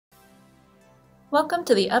Welcome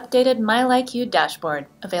to the updated MileIQ dashboard,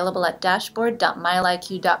 available at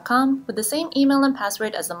dashboard.mileiq.com with the same email and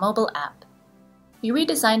password as the mobile app. We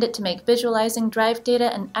redesigned it to make visualizing drive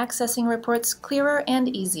data and accessing reports clearer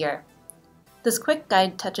and easier. This quick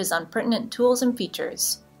guide touches on pertinent tools and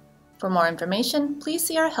features. For more information, please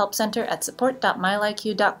see our Help Center at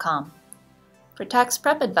support.mileiq.com. For tax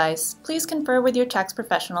prep advice, please confer with your tax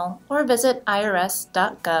professional or visit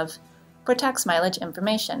irs.gov for tax mileage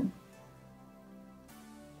information.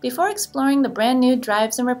 Before exploring the brand new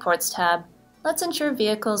Drives and Reports tab, let's ensure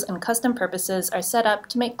vehicles and custom purposes are set up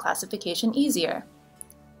to make classification easier.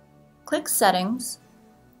 Click Settings,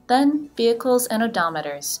 then Vehicles and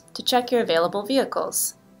Odometers to check your available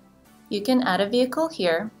vehicles. You can add a vehicle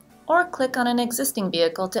here, or click on an existing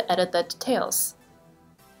vehicle to edit the details.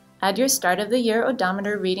 Add your start of the year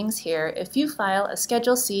odometer readings here if you file a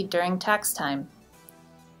Schedule C during tax time.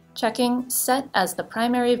 Checking Set as the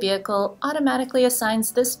primary vehicle automatically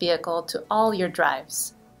assigns this vehicle to all your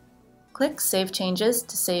drives. Click Save Changes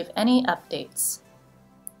to save any updates.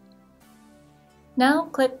 Now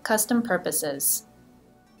click Custom Purposes.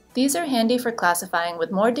 These are handy for classifying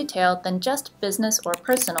with more detail than just business or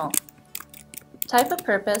personal. Type a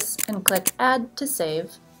purpose and click Add to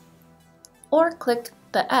save, or click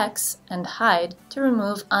the X and Hide to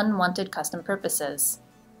remove unwanted custom purposes.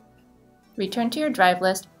 Return to your drive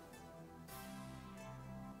list.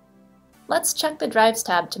 Let's check the Drives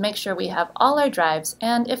tab to make sure we have all our drives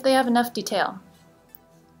and if they have enough detail.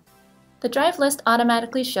 The drive list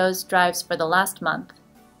automatically shows drives for the last month.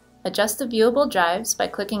 Adjust the viewable drives by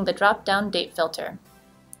clicking the drop-down date filter.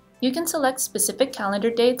 You can select specific calendar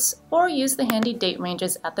dates or use the handy date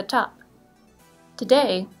ranges at the top.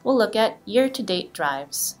 Today, we'll look at year-to-date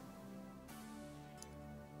drives.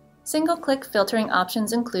 Single-click filtering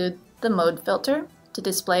options include the Mode filter to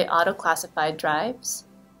display auto-classified drives,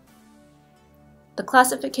 the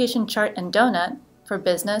classification chart and donut for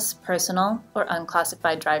business, personal, or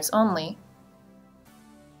unclassified drives only,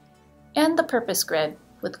 and the purpose grid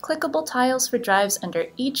with clickable tiles for drives under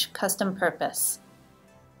each custom purpose.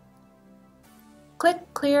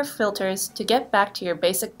 Click Clear Filters to get back to your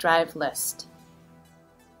basic drive list.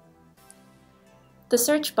 The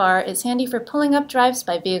search bar is handy for pulling up drives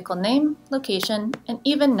by vehicle name, location, and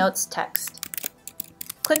even notes text.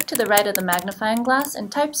 Click to the right of the magnifying glass and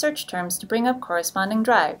type search terms to bring up corresponding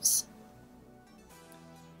drives.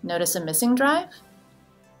 Notice a missing drive?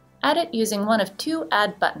 Add it using one of two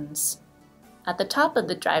Add buttons, at the top of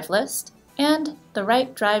the drive list and the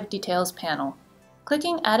right Drive Details panel.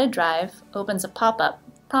 Clicking Add a Drive opens a pop-up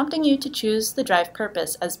prompting you to choose the drive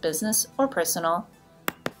purpose as business or personal.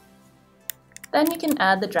 Then you can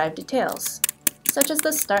add the drive details, such as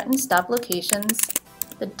the start and stop locations,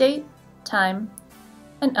 the date, time,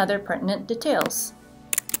 and other pertinent details.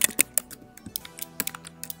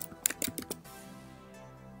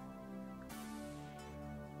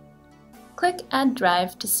 Click Add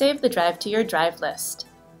Drive to save the drive to your drive list.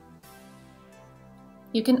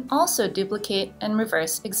 You can also duplicate and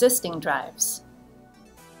reverse existing drives.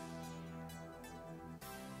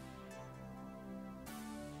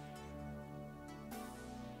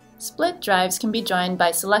 Split drives can be joined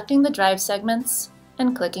by selecting the drive segments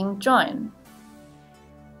and clicking Join.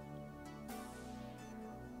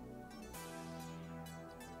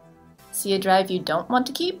 See a drive you don't want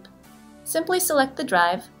to keep? Simply select the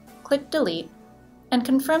drive, click Delete, and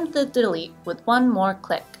confirm the delete with one more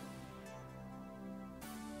click.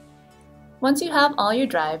 Once you have all your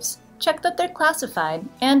drives, check that they're classified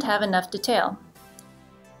and have enough detail.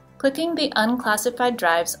 Clicking the Unclassified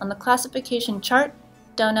drives on the classification chart,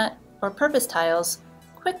 donut, or purpose tiles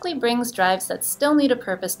quickly brings drives that still need a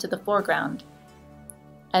purpose to the foreground.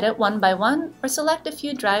 Edit one by one or select a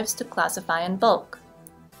few drives to classify in bulk.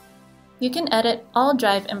 You can edit all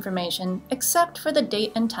drive information except for the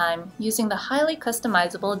date and time using the highly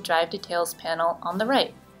customizable Drive Details panel on the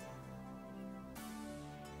right.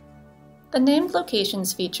 The Named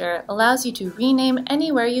Locations feature allows you to rename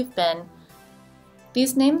anywhere you've been.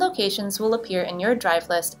 These named locations will appear in your drive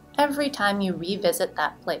list every time you revisit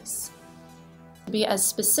that place. Be as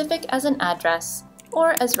specific as an address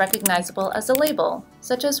or as recognizable as a label,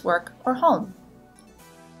 such as work or home.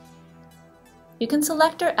 You can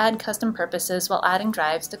select or add custom purposes while adding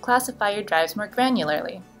drives to classify your drives more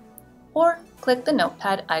granularly, or click the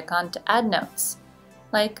notepad icon to add notes,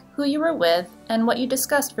 like who you were with and what you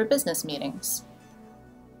discussed for business meetings.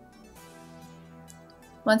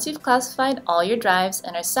 Once you've classified all your drives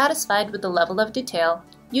and are satisfied with the level of detail,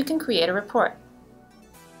 you can create a report.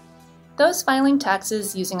 Those filing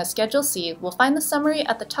taxes using a Schedule C will find the summary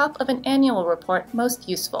at the top of an annual report most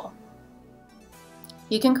useful.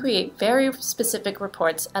 You can create very specific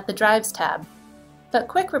reports at the Drives tab, but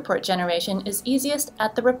quick report generation is easiest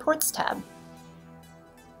at the Reports tab.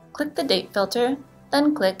 Click the Date filter,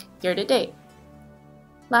 then click Year to Date.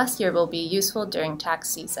 Last year will be useful during tax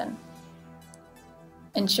season.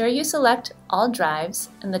 Ensure you select All Drives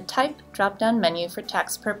and the Type drop-down menu for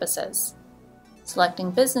tax purposes.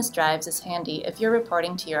 Selecting Business Drives is handy if you're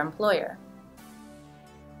reporting to your employer.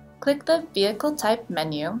 Click the Vehicle Type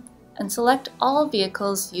menu and select all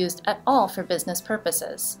vehicles used at all for business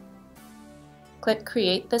purposes. Click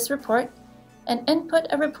Create this report and input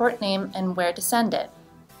a report name and where to send it.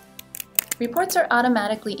 Reports are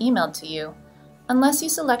automatically emailed to you, unless you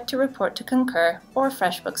select to report to Concur or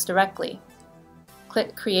FreshBooks directly.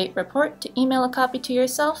 Click Create Report to email a copy to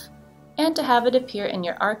yourself and to have it appear in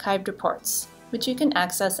your archived reports, which you can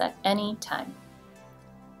access at any time.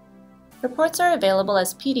 Reports are available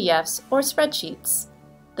as PDFs or spreadsheets.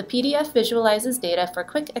 The PDF visualizes data for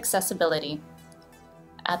quick accessibility.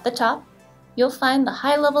 At the top, you'll find the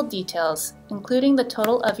high-level details, including the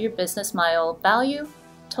total of your business mile value,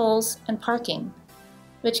 tolls, and parking,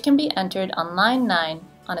 which can be entered on line 9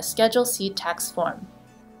 on a Schedule C tax form.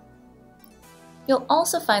 You'll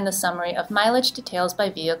also find the summary of mileage details by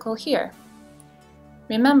vehicle here.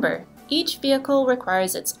 Remember, each vehicle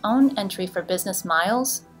requires its own entry for business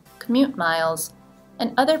miles, commute miles,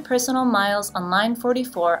 and other personal miles on line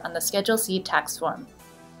 44 on the Schedule C tax form.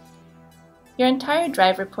 Your entire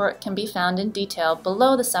drive report can be found in detail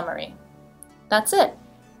below the summary. That's it!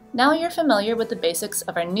 Now you're familiar with the basics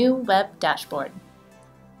of our new web dashboard.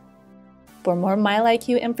 For more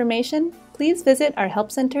MileIQ information, please visit our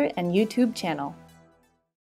Help Center and YouTube channel.